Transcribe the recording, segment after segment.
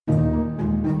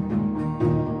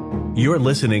You're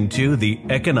listening to the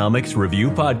Economics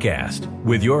Review Podcast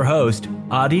with your host,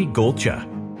 Adi Golcha.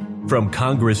 From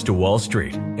Congress to Wall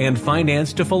Street and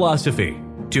finance to philosophy,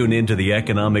 tune into the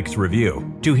Economics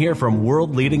Review to hear from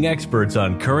world-leading experts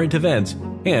on current events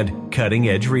and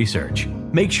cutting-edge research.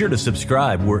 Make sure to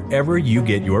subscribe wherever you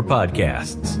get your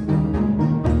podcasts.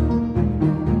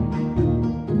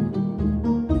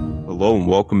 Hello and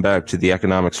welcome back to the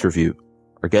Economics Review.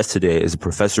 Our guest today is a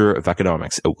professor of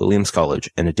economics at Williams College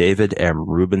and a David M.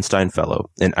 Rubenstein Fellow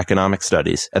in Economic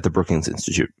Studies at the Brookings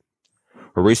Institute.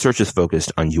 Her research is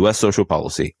focused on U.S. social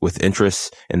policy with interests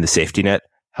in the safety net,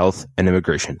 health, and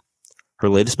immigration. Her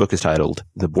latest book is titled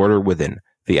The Border Within: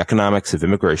 The Economics of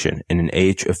Immigration in an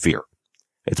Age of Fear.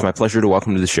 It's my pleasure to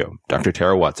welcome to the show Dr.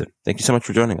 Tara Watson. Thank you so much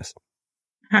for joining us.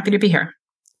 Happy to be here.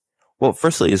 Well,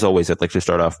 firstly, as always, I'd like to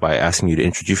start off by asking you to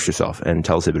introduce yourself and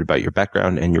tell us a bit about your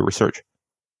background and your research.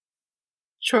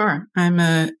 Sure. I'm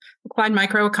an applied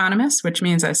microeconomist, which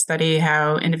means I study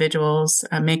how individuals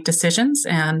make decisions.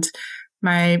 And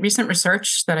my recent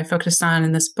research that I focused on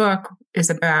in this book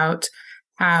is about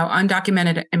how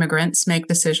undocumented immigrants make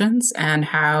decisions and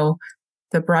how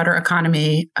the broader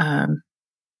economy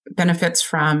benefits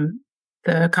from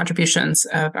the contributions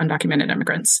of undocumented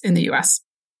immigrants in the U.S.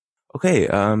 Okay.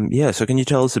 So can you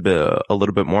tell us a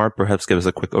little bit more, perhaps give us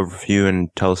a quick overview and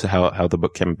tell us how the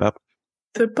book came about?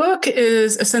 The book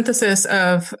is a synthesis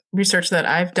of research that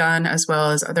I've done as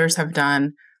well as others have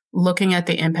done, looking at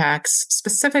the impacts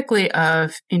specifically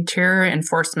of interior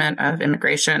enforcement of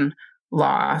immigration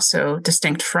law, so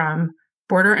distinct from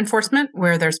border enforcement,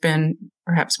 where there's been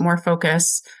perhaps more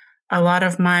focus. A lot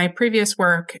of my previous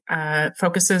work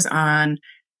focuses on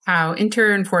how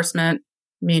interior enforcement,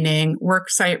 meaning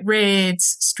worksite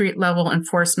raids, street-level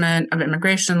enforcement of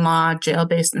immigration law,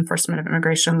 jail-based enforcement of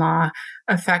immigration law,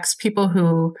 affects people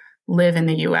who live in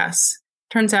the U.S.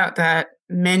 Turns out that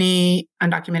many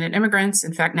undocumented immigrants,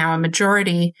 in fact, now a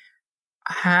majority,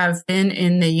 have been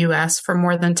in the U.S. for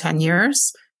more than 10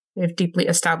 years. They have deeply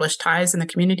established ties in the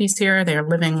communities here. They are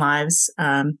living lives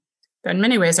that in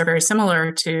many ways are very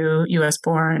similar to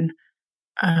U.S.-born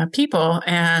people.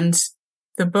 And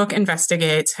the book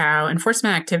investigates how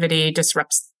enforcement activity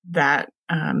disrupts that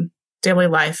daily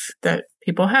life that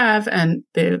people have and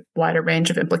the wider range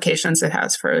of implications it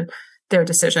has for their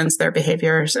decisions, their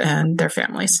behaviors, and their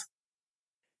families.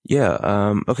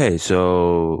 Yeah. Okay.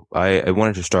 So I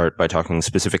wanted to start by talking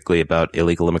specifically about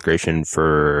illegal immigration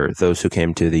for those who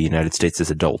came to the United States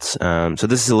as adults. So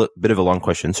this is a bit of a long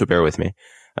question, so bear with me.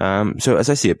 So as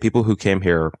I see it, people who came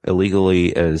here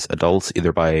illegally as adults,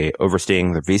 either by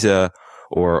overstaying their visa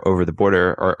or over the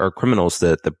border, are criminals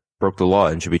that broke the law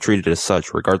and should be treated as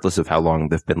such, regardless of how long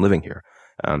they've been living here.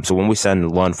 So when we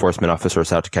send law enforcement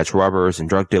officers out to catch robbers and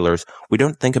drug dealers, we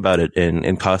don't think about it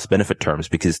in cost-benefit terms,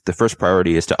 because the first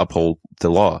priority is to uphold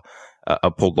the law,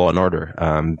 uphold law and order,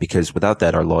 because without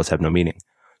that, our laws have no meaning.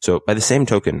 So by the same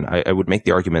token, I would make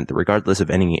the argument that regardless of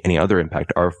any other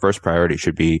impact, our first priority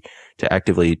should be to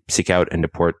actively seek out and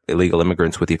deport illegal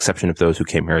immigrants, with the exception of those who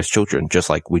came here as children, just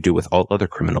like we do with all other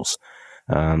criminals.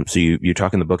 So you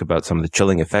talk in the book about some of the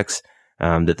chilling effects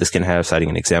that this can have, citing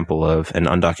an example of an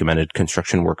undocumented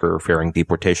construction worker fearing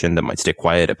deportation that might stay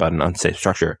quiet about an unsafe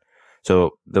structure.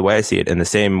 So the way I see it, in the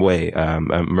same way, a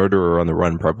murderer on the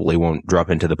run probably won't drop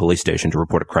into the police station to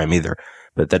report a crime either.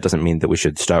 But that doesn't mean that we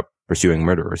should stop pursuing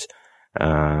murderers.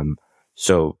 In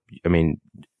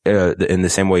the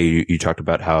same way you talked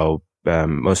about how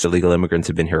most illegal immigrants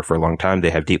have been here for a long time, they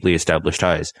have deeply established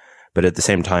ties. But at the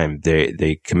same time,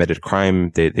 they committed a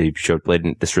crime, they showed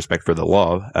blatant disrespect for the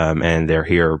law, and they're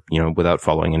here, without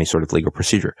following any sort of legal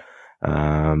procedure,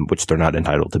 which they're not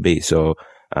entitled to be. So,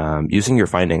 using your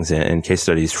findings and case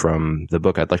studies from the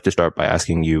book, I'd like to start by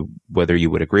asking you whether you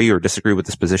would agree or disagree with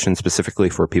this position, specifically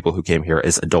for people who came here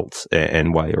as adults,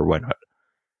 and why or why not.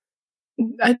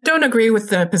 I don't agree with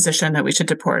the position that we should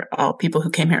deport all people who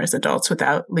came here as adults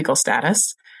without legal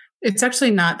status. It's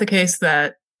actually not the case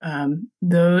that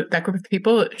that group of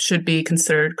people should be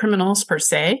considered criminals per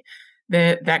se.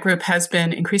 That group has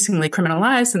been increasingly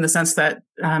criminalized in the sense that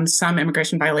some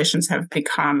immigration violations have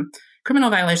become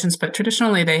criminal violations, but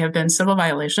traditionally they have been civil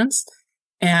violations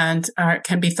and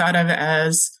can be thought of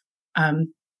as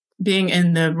being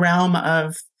in the realm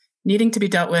of needing to be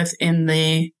dealt with in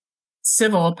the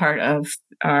civil part of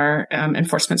our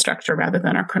enforcement structure rather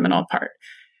than our criminal part.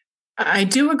 I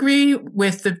do agree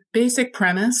with the basic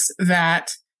premise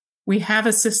that we have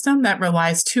a system that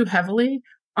relies too heavily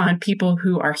on people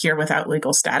who are here without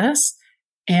legal status.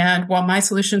 And while my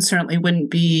solution certainly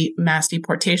wouldn't be mass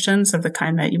deportations of the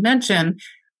kind that you mentioned,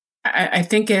 I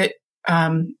think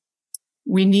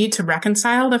we need to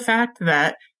reconcile the fact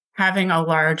that having a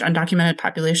large undocumented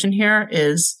population here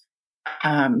is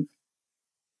not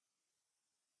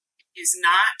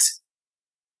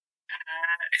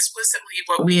explicitly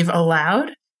what we've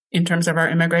allowed in terms of our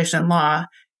immigration law.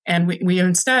 And we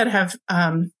instead have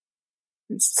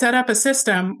set up a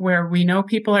system where we know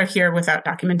people are here without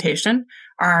documentation.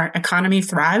 Our economy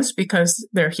thrives because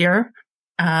they're here.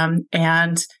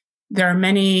 And there are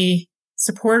many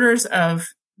supporters of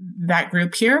that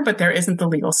group here, but there isn't the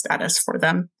legal status for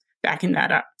them backing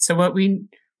that up. So what we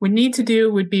would need to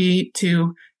do would be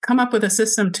to come up with a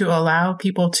system to allow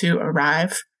people to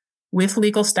arrive with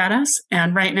legal status.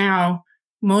 And right now,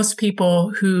 most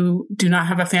people who do not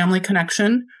have a family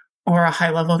connection or a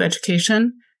high level of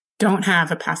education don't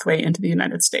have a pathway into the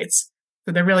United States.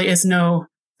 So there really is no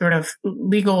sort of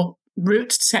legal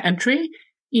route to entry,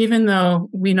 even though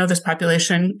we know this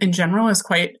population in general is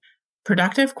quite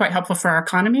productive, quite helpful for our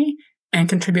economy, and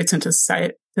contributes into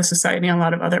society in a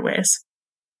lot of other ways.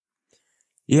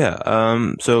 Yeah.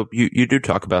 So you do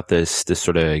talk about this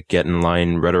sort of get in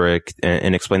line rhetoric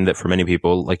and explain that for many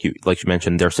people, like you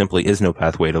mentioned, there simply is no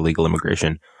pathway to legal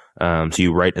immigration. So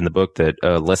you write in the book that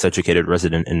a less educated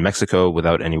resident in Mexico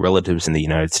without any relatives in the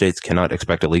United States cannot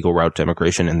expect a legal route to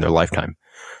immigration in their lifetime.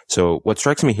 So what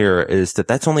strikes me here is that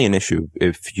that's only an issue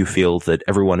if you feel that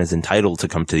everyone is entitled to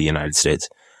come to the United States.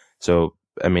 So,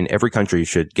 I mean, every country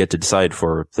should get to decide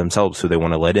for themselves who they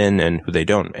want to let in and who they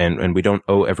don't. And we don't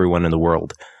owe everyone in the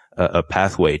world a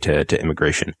pathway to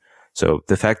immigration. So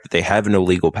the fact that they have no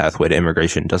legal pathway to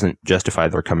immigration doesn't justify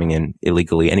their coming in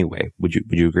illegally anyway. Would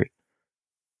you agree?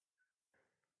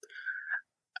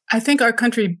 I think our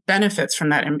country benefits from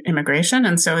that immigration.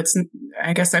 And so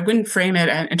I guess I wouldn't frame it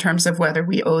in terms of whether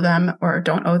we owe them or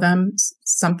don't owe them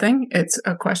something. It's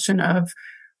a question of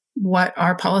what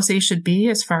our policy should be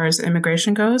as far as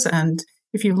immigration goes. And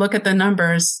if you look at the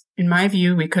numbers, in my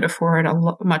view, we could afford a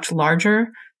much larger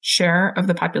share of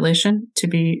the population to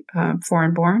be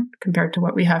foreign born compared to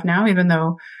what we have now, even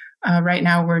though right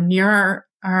now we're near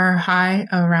our high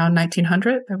around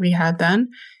 1900 that we had then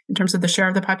in terms of the share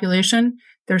of the population.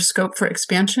 There's scope for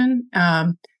expansion.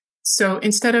 So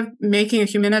instead of making a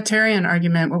humanitarian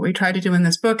argument, what we try to do in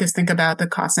this book is think about the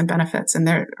costs and benefits. And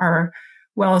there are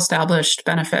well-established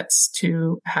benefits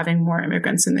to having more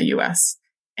immigrants in the U.S.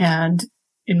 And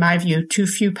in my view, too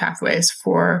few pathways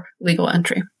for legal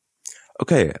entry.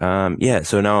 Okay. Yeah.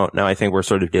 So now I think we're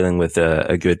sort of dealing with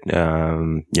a good,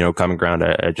 common ground.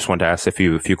 I just want to ask a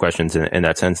few questions in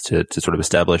that sense to sort of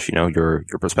establish, your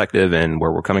perspective and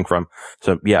where we're coming from.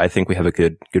 So yeah, I think we have a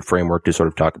good framework to sort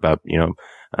of talk about,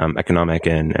 economic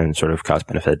and sort of cost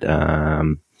benefit,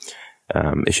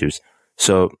 issues.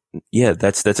 So yeah,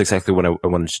 that's exactly what I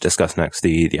wanted to discuss next.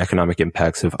 The economic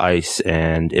impacts of ICE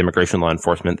and immigration law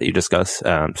enforcement that you discuss.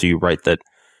 So you write that,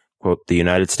 quote, the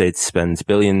United States spends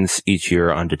billions each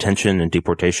year on detention and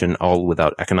deportation, all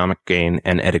without economic gain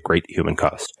and at a great human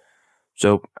cost.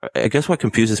 So I guess what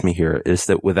confuses me here is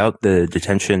that without the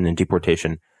detention and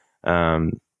deportation,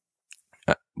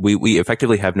 we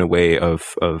effectively have no way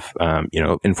of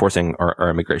enforcing our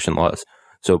immigration laws.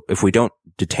 So if we don't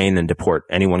detain and deport,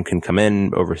 anyone can come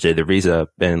in, overstay their visa,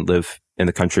 and live in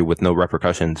the country with no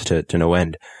repercussions to no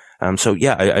end. So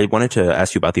yeah, I wanted to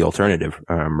ask you about the alternative,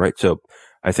 right? So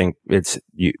I think it's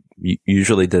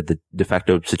usually the de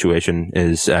facto situation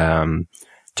is to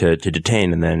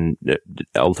detain and then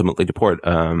ultimately deport.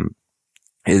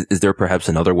 Is there perhaps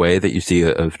another way that you see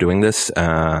of doing this?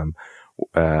 Of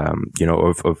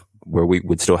where we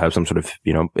would still have some sort of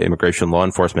immigration law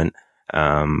enforcement,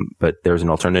 but there's an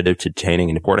alternative to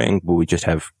detaining and deporting. Will we just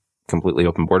have completely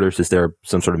open borders? Is there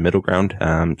some sort of middle ground?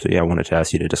 So yeah, I wanted to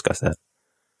ask you to discuss that.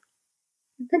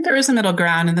 I think there is a middle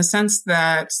ground in the sense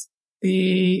that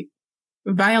the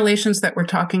violations that we're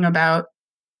talking about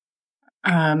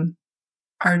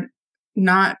are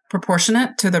not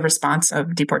proportionate to the response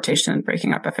of deportation and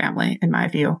breaking up a family, in my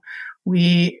view.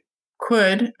 We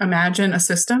could imagine a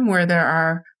system where there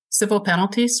are civil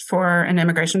penalties for an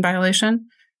immigration violation,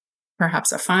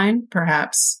 perhaps a fine,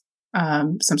 perhaps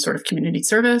some sort of community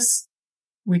service.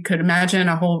 We could imagine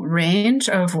a whole range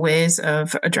of ways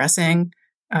of addressing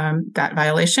that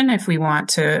violation if we want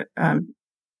to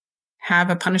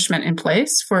have a punishment in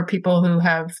place for people who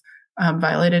have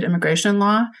violated immigration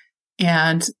law.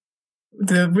 And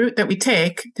the route that we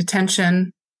take,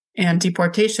 detention and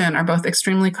deportation, are both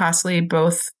extremely costly,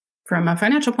 both from a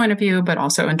financial point of view, but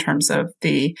also in terms of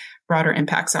the broader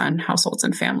impacts on households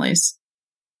and families.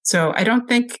 So I don't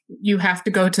think you have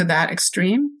to go to that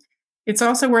extreme. It's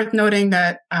also worth noting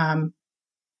that,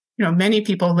 many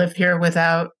people live here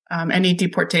without any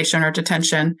deportation or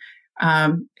detention.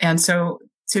 And so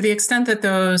to the extent that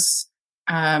those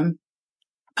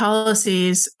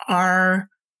policies are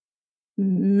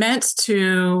meant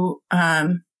to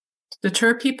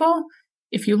deter people.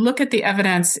 If you look at the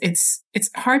evidence, it's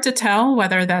hard to tell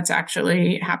whether that's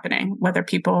actually happening, whether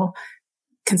people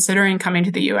considering coming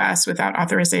to the U.S. without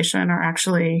authorization are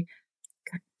actually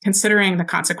considering the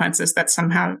consequences that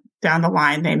somehow down the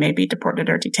line they may be deported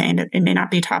or detained. It may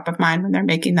not be top of mind when they're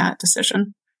making that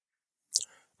decision.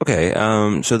 Okay,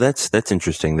 so that's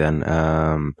interesting then.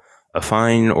 A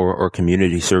fine or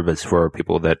community service for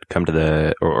people that come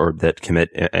to or that commit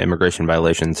immigration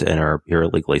violations and are here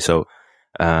illegally. So,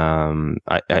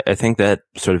 I think that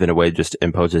sort of in a way just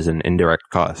imposes an indirect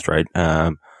cost, right?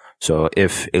 So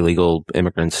if illegal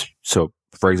immigrants, so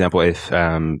for example, if,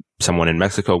 someone in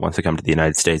Mexico wants to come to the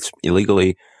United States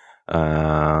illegally,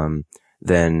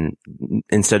 then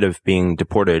instead of being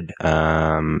deported,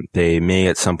 they may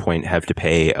at some point have to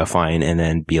pay a fine and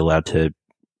then be allowed to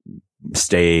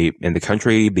stay in the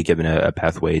country, be given a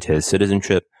pathway to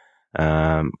citizenship,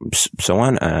 so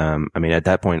on. I mean, at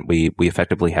that point, we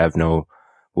effectively have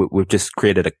we've just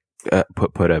created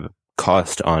put a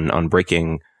cost on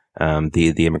breaking,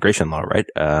 the immigration law, right?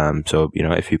 So,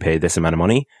 if you pay this amount of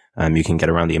money, you can get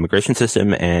around the immigration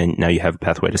system and now you have a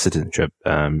pathway to citizenship.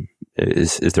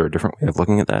 Is there a different way of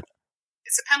looking at that?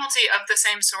 It's a penalty of the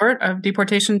same sort of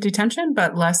deportation detention,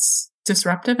 but less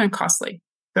disruptive and costly.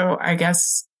 So I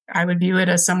guess I would view it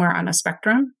as somewhere on a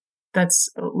spectrum that's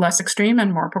less extreme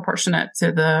and more proportionate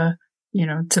to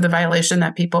the violation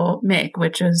that people make,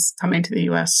 which is coming to the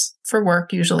U.S. for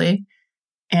work usually.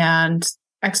 And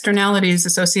externalities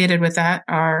associated with that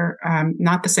are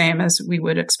not the same as we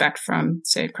would expect from,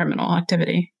 say, criminal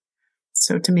activity.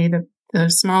 So to me, the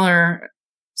smaller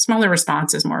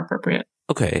response is more appropriate.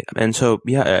 Okay. And so,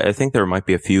 yeah, I think there might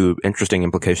be a few interesting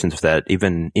implications of that,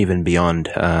 even beyond,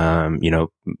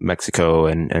 Mexico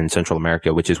and Central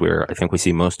America, which is where I think we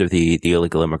see most of the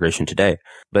illegal immigration today.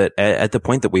 But at the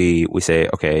point that we say,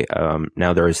 okay,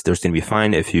 now there's going to be a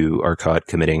fine if you are caught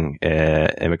committing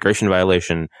immigration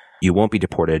violation, you won't be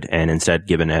deported and instead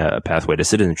given a pathway to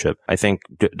citizenship. I think,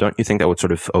 don't you think that would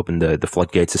sort of open the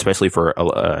floodgates, especially for,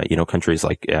 countries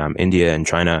like, India and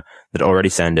China that already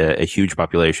send a huge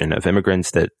population of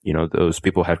immigrants that, those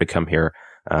people have to come here,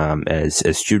 as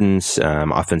students,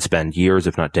 often spend years,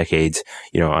 if not decades,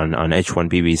 on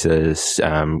H-1B visas,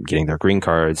 getting their green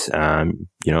cards,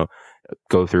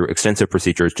 go through extensive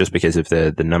procedures just because of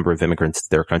the number of immigrants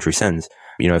their country sends.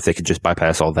 If they could just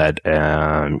bypass all that,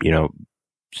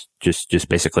 just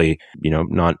basically,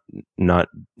 not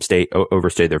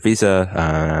overstay their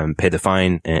visa, pay the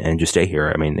fine and just stay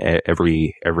here. I mean,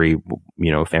 every,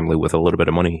 family with a little bit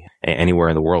of money anywhere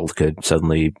in the world could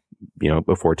suddenly,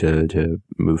 afford to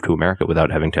move to America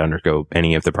without having to undergo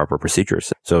any of the proper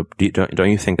procedures. So don't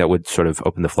you think that would sort of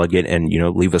open the floodgate and,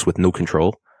 leave us with no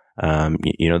control?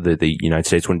 The United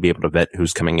States wouldn't be able to vet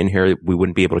who's coming in here. We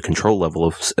wouldn't be able to control level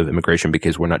of immigration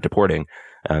because we're not deporting.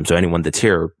 So anyone that's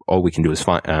here, all we can do is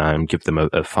give them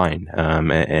a fine.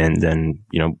 And then,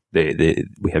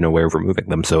 we have no way of removing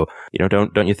them. So,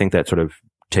 don't you think that sort of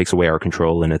takes away our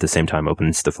control and at the same time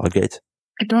opens the floodgates?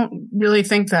 I don't really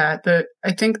think that.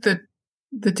 I think that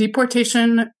the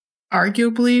deportation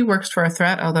arguably works for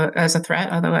although as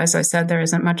I said, there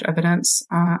isn't much evidence,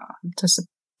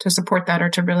 to support that or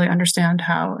to really understand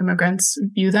how immigrants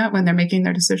view that when they're making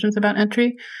their decisions about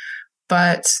entry.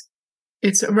 But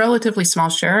it's a relatively small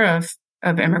share of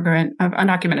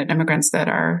undocumented immigrants that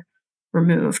are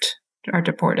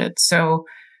deported. So,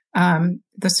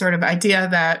 the sort of idea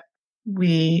that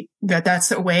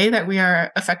that's a way that we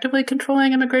are effectively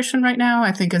controlling immigration right now,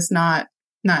 I think is not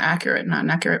accurate, not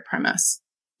an accurate premise.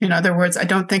 In other words, I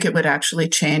don't think it would actually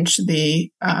change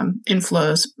the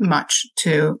inflows much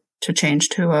to change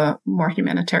to a more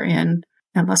humanitarian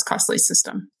and less costly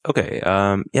system. Okay.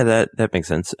 That makes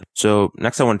sense. So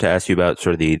next I wanted to ask you about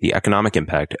sort of the economic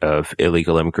impact of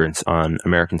illegal immigrants on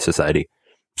American society.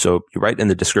 So you write in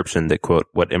the description that, quote,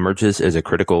 what emerges is a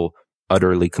critical,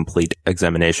 utterly complete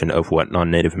examination of what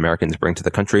non-Native Americans bring to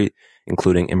the country,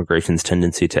 including immigration's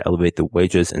tendency to elevate the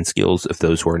wages and skills of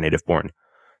those who are native born.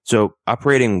 So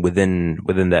operating within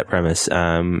that premise,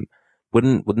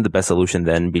 wouldn't the best solution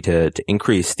then be to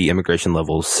increase the immigration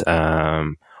levels,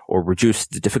 or reduce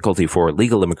the difficulty for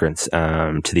legal immigrants,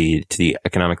 to the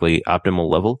economically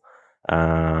optimal level?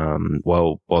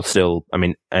 While still, I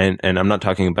mean, and I'm not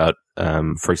talking about,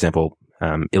 for example,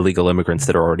 illegal immigrants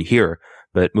that are already here,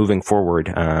 but moving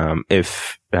forward,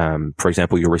 if, for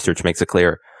example, your research makes it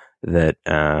clear that,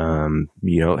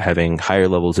 having higher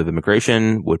levels of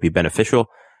immigration would be beneficial,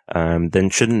 then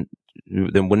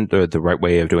wouldn't the right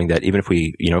way of doing that, even if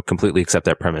we, completely accept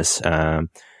that premise,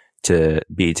 to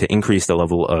increase the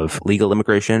level of legal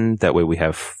immigration. That way we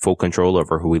have full control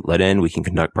over who we let in. We can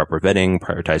conduct proper vetting,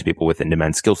 prioritize people with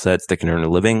in-demand skill sets that can earn a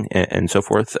living and so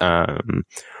forth.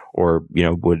 Or,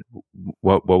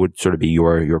 what would sort of be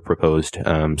your proposed,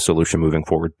 solution moving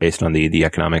forward based on the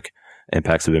economic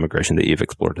impacts of immigration that you've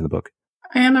explored in the book?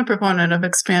 I am a proponent of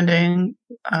expanding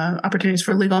opportunities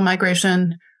for legal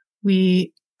migration.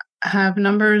 We have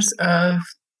numbers of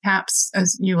caps,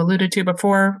 as you alluded to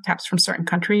before, caps from certain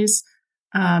countries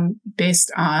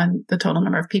based on the total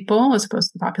number of people as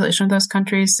opposed to the population of those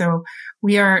countries. So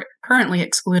we are currently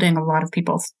excluding a lot of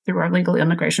people through our legal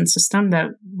immigration system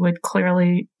that would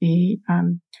clearly be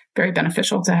very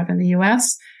beneficial to have in the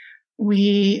U.S.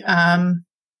 We, I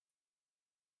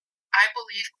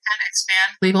believe, can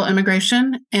expand legal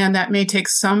immigration, and that may take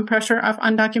some pressure off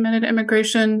undocumented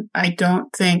immigration. I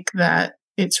don't think that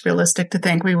it's realistic to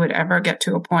think we would ever get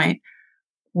to a point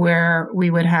where we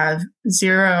would have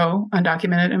zero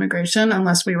undocumented immigration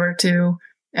unless we were to,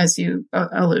 as you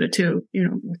alluded to,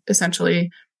 essentially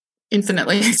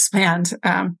infinitely expand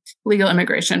legal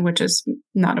immigration, which is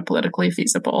not a politically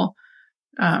feasible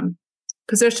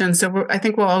position. So I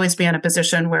think we'll always be in a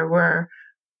position where we're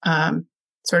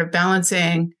sort of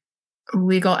balancing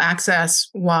legal access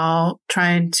while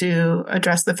trying to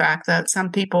address the fact that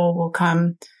some people will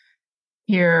come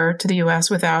here to the U.S.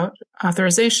 without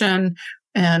authorization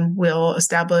and will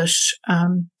establish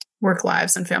work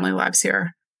lives and family lives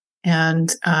here.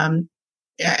 And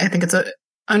I think it's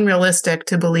unrealistic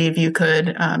to believe you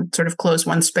could sort of close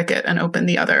one spigot and open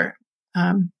the other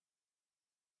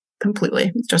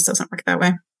completely. It just doesn't work that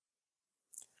way.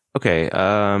 Okay.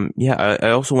 I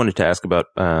also wanted to ask about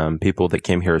people that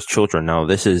came here as children. Now,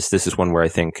 this is one where I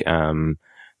think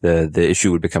the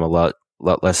issue would become a lot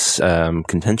less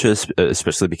contentious,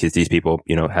 especially because these people,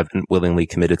 haven't willingly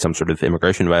committed some sort of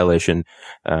immigration violation.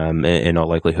 In all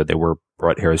likelihood, they were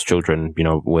brought here as children,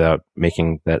 without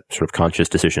making that sort of conscious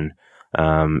decision,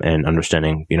 and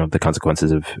understanding, the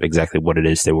consequences of exactly what it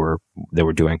is they were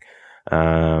doing.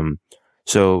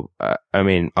 So,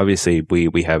 obviously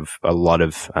we have a lot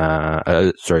of,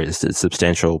 a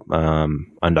substantial,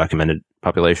 undocumented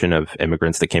population of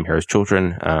immigrants that came here as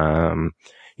children.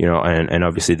 And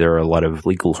obviously there are a lot of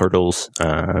legal hurdles,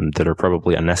 that are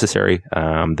probably unnecessary,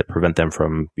 that prevent them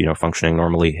from, functioning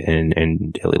normally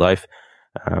in daily life.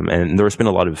 And there's been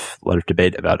a lot of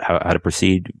debate about how to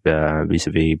proceed,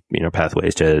 vis-a-vis,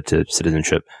 pathways to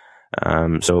citizenship.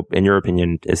 So in your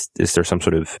opinion, is there some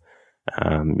sort of,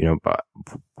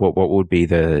 what would be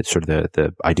the sort of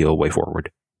the ideal way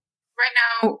forward? Right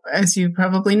now, as you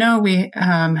probably know, we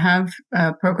have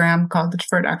a program called the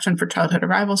Deferred Action for Childhood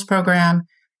Arrivals program.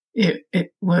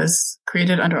 It was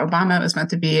created under Obama. It was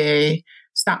meant to be a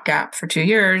stopgap for 2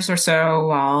 years or so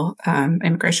while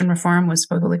immigration reform was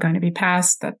supposedly going to be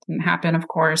passed. That didn't happen, of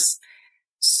course.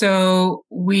 So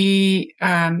we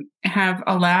have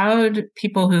allowed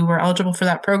people who were eligible for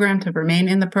that program to remain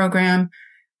in the program.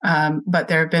 But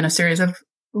there have been a series of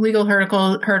legal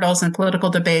hurdles and political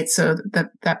debates, so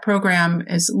that program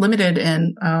is limited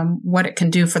in what it can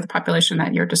do for the population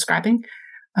that you're describing,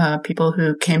 people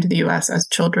who came to the U.S. as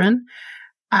children.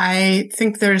 I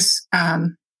think there's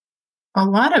a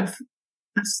lot of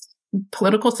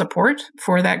political support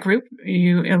for that group.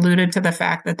 You alluded to the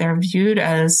fact that they're viewed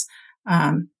as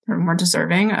more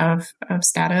deserving of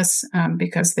status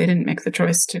because they didn't make the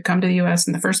choice to come to the U.S.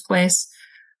 in the first place.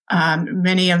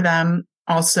 Many of them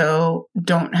also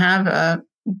don't have a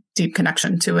deep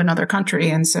connection to another country.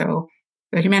 And so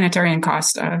the humanitarian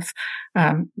cost of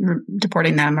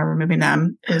deporting them or removing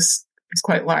them is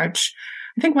quite large.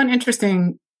 I think one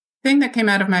interesting thing that came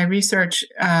out of my research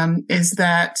is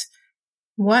that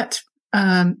what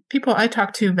people I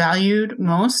talked to valued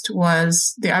most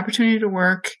was the opportunity to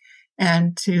work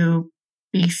and to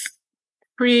be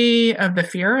free of the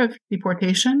fear of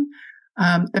deportation.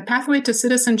 The pathway to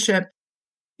citizenship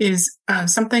is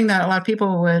something that a lot of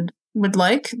people would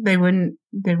like. They would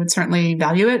certainly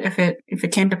value it if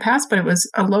it came to pass, but it was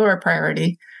a lower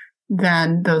priority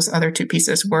than those other two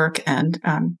pieces: work and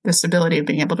the stability of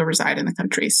being able to reside in the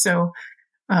country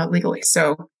legally.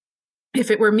 So if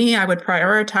it were me, I would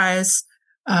prioritize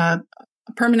a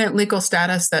permanent legal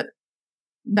status that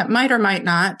might or might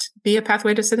not be a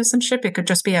pathway to citizenship. It could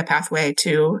just be a pathway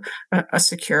to a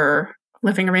secure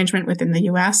living arrangement within the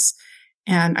U.S.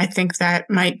 And I think that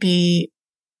might be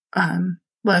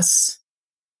less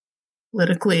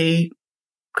politically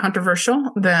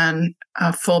controversial than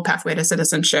a full pathway to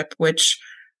citizenship, which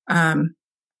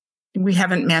we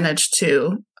haven't managed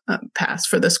to pass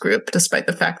for this group, despite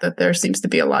the fact that there seems to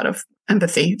be a lot of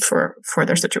empathy for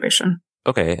their situation.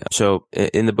 Okay, so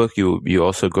in the book, you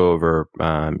also go over,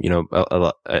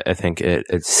 I think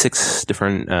it's 6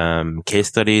 different case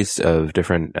studies of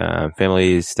different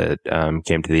families that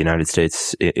came to the United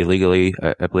States illegally,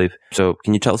 I believe. So,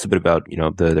 can you tell us a bit about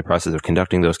the process of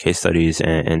conducting those case studies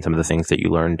and some of the things that you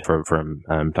learned from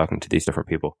talking to these different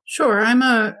people? Sure. I'm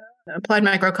a applied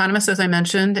microeconomist, as I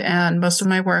mentioned, and most of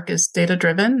my work is data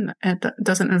driven. It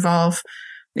doesn't involve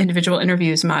individual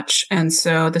interviews much. And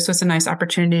so this was a nice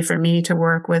opportunity for me to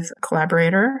work with a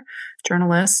collaborator,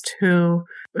 journalist, who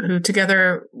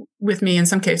together with me in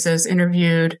some cases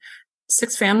interviewed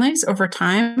 6 families over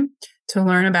time to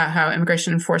learn about how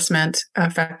immigration enforcement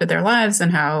affected their lives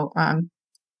and how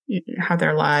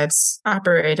their lives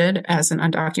operated as an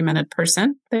undocumented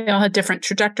person. They all had different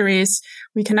trajectories.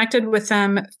 We connected with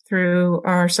them through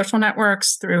our social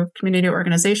networks, through community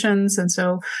organizations. And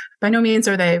so by no means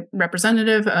are they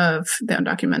representative of the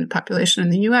undocumented population in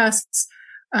the U.S.,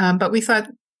 but we thought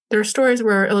their stories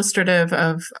were illustrative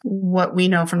of what we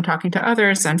know from talking to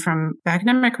others and from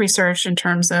academic research in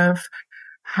terms of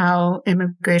how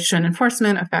immigration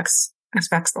enforcement affects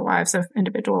the lives of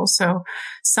individuals. So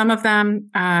some of them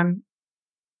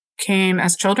came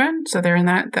as children. So they're in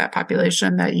that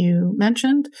population that you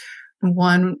mentioned.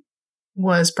 One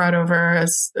was brought over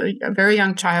as a very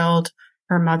young child.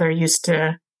 Her mother used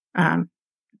to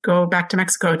go back to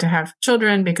Mexico to have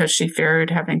children because she feared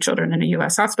having children in a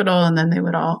U.S. hospital, and then they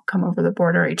would all come over the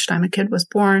border each time a kid was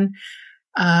born.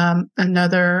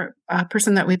 Another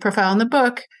person that we profile in the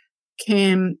book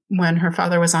came when her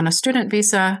father was on a student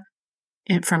visa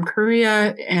from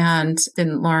Korea and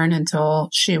didn't learn until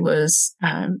she was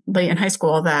late in high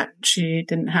school that she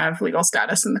didn't have legal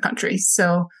status in the country.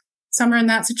 So some are in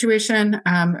that situation.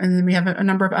 And then we have a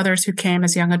number of others who came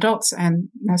as young adults and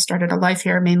started a life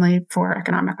here, mainly for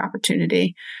economic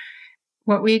opportunity.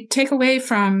 What we take away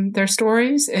from their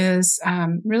stories is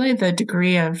really the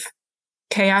degree of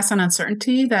chaos and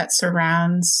uncertainty that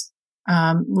surrounds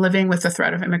living with the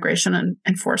threat of immigration and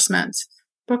enforcement.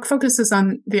 Book focuses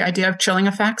on the idea of chilling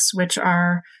effects, which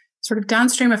are sort of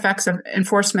downstream effects of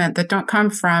enforcement that don't come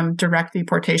from direct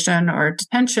deportation or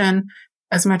detention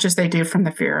as much as they do from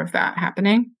the fear of that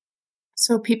happening.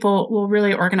 So people will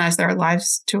really organize their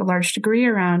lives to a large degree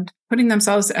around putting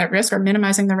themselves at risk or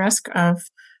minimizing the risk of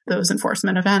those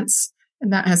enforcement events.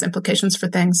 And that has implications for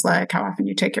things like how often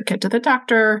you take your kid to the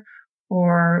doctor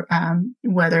or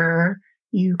whether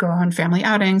you go on family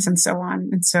outings and so on.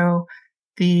 And so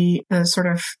the sort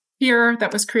of fear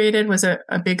that was created was a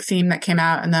big theme that came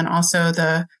out. And then also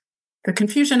the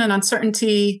confusion and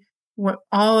uncertainty. What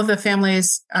all of the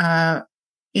families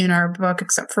in our book,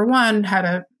 except for one, had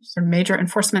a sort of major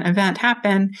enforcement event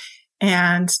happen.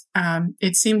 And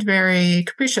it seemed very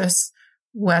capricious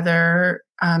whether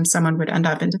someone would end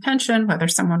up in detention, whether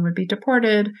someone would be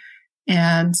deported.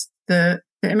 And the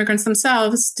immigrants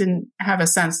themselves didn't have a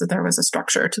sense that there was a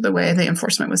structure to the way the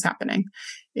enforcement was happening.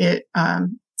 It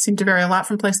seemed to vary a lot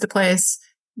from place to place.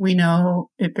 We know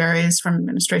it varies from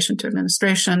administration to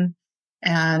administration.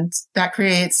 And that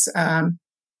creates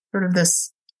sort of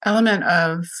this element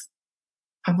of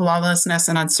lawlessness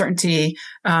and uncertainty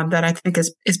that I think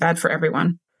is bad for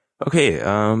everyone. Okay.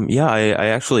 I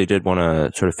actually did want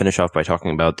to sort of finish off by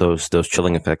talking about those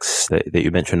chilling effects that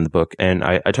you mentioned in the book. And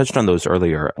I touched on those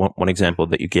earlier. One example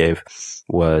that you gave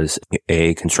was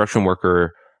a construction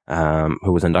worker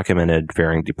who was undocumented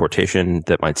fearing deportation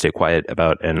that might stay quiet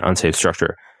about an unsafe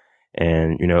structure.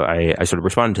 And, I sort of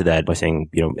responded to that by saying,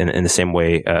 in the same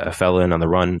way, a felon on the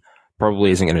run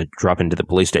probably isn't going to drop into the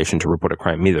police station to report a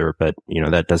crime either. But,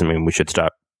 that doesn't mean we should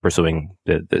stop pursuing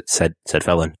the said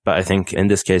felon. But I think in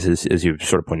this case, as you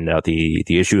sort of pointed out, the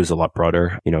issue is a lot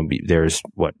broader. There's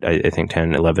I think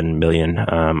 10, 11 million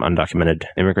undocumented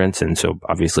immigrants. And so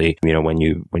obviously, when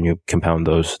you compound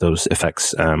those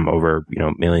effects over,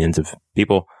 millions of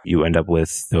people, you end up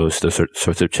with those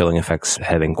sorts of chilling effects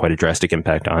having quite a drastic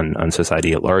impact on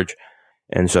society at large.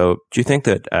 And so do you think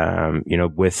that,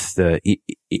 with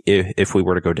if we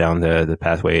were to go down the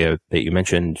pathway that you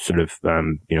mentioned, sort of,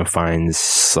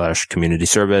 fines / community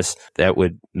service, that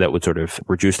would sort of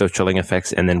reduce those chilling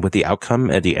effects? And then with the outcome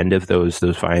at the end of those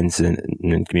fines and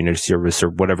community service or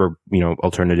whatever,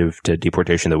 alternative to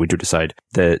deportation that we do decide,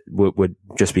 that would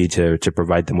just be to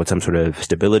provide them with some sort of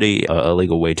stability, a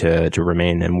legal way to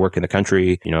remain and work in the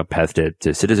country, a path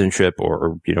to citizenship,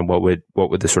 or, what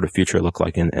would the sort of future look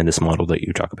like in this model that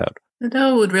you talk about? The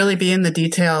devil would really be in the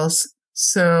details.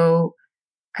 So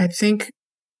I think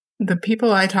the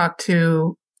people I talked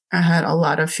to had a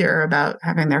lot of fear about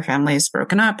having their families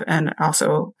broken up and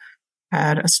also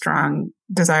had a strong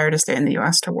desire to stay in the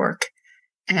U.S. to work.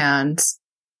 And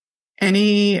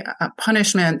any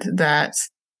punishment that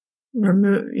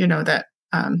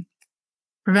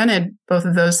prevented both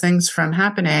of those things from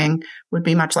happening would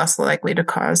be much less likely to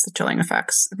cause the chilling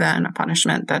effects than a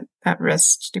punishment that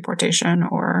risked deportation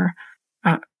or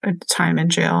a time in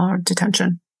jail or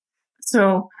detention.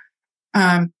 So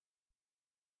I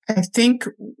think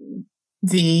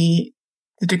the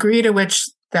degree to which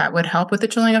that would help with the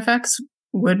chilling effects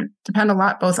would depend a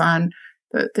lot both on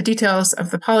the details of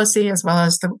the policy as well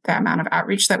as the amount of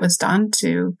outreach that was done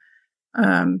to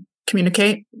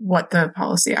communicate what the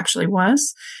policy actually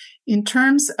was. In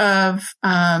terms of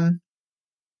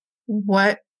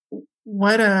what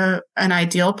an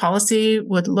ideal policy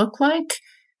would look like,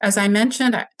 as I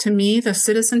mentioned, to me, the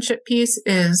citizenship piece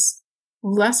is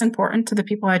less important to the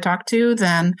people I talk to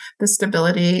than the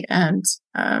stability and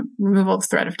removal of the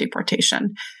threat of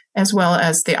deportation, as well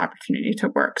as the opportunity to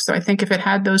work. So I think if it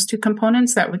had those two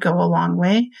components, that would go a long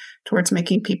way towards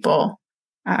making people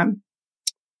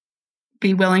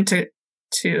be willing to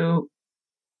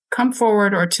come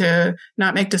forward or to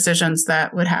not make decisions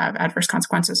that would have adverse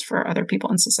consequences for other people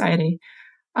in society.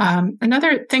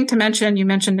 Another thing to mention, you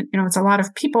mentioned, it's a lot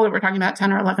of people that we're talking about,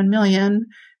 10 or 11 million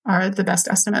are the best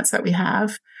estimates that we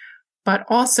have, but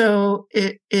also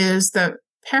it is the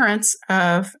parents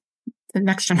of the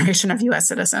next generation of U.S.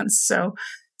 citizens. So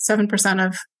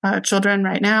 7% of children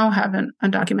right now have an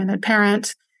undocumented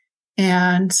parent,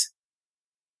 and 7%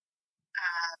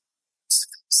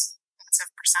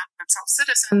 themselves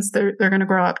citizens. They're going to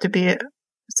grow up to be a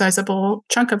sizable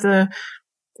chunk of the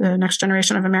next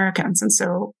generation of Americans. And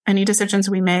so any decisions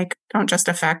we make don't just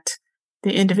affect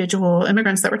the individual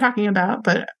immigrants that we're talking about,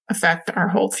 but affect our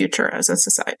whole future as a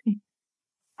society.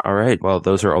 All right. Well,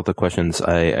 those are all the questions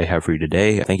I have for you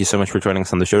today. Thank you so much for joining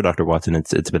us on the show, Dr. Watson.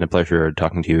 It's been a pleasure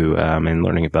talking to you and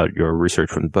learning about your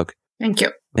research from the book. Thank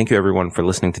you. Thank you, everyone, for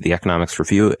listening to the Economics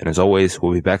Review. And as always,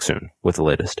 we'll be back soon with the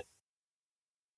latest.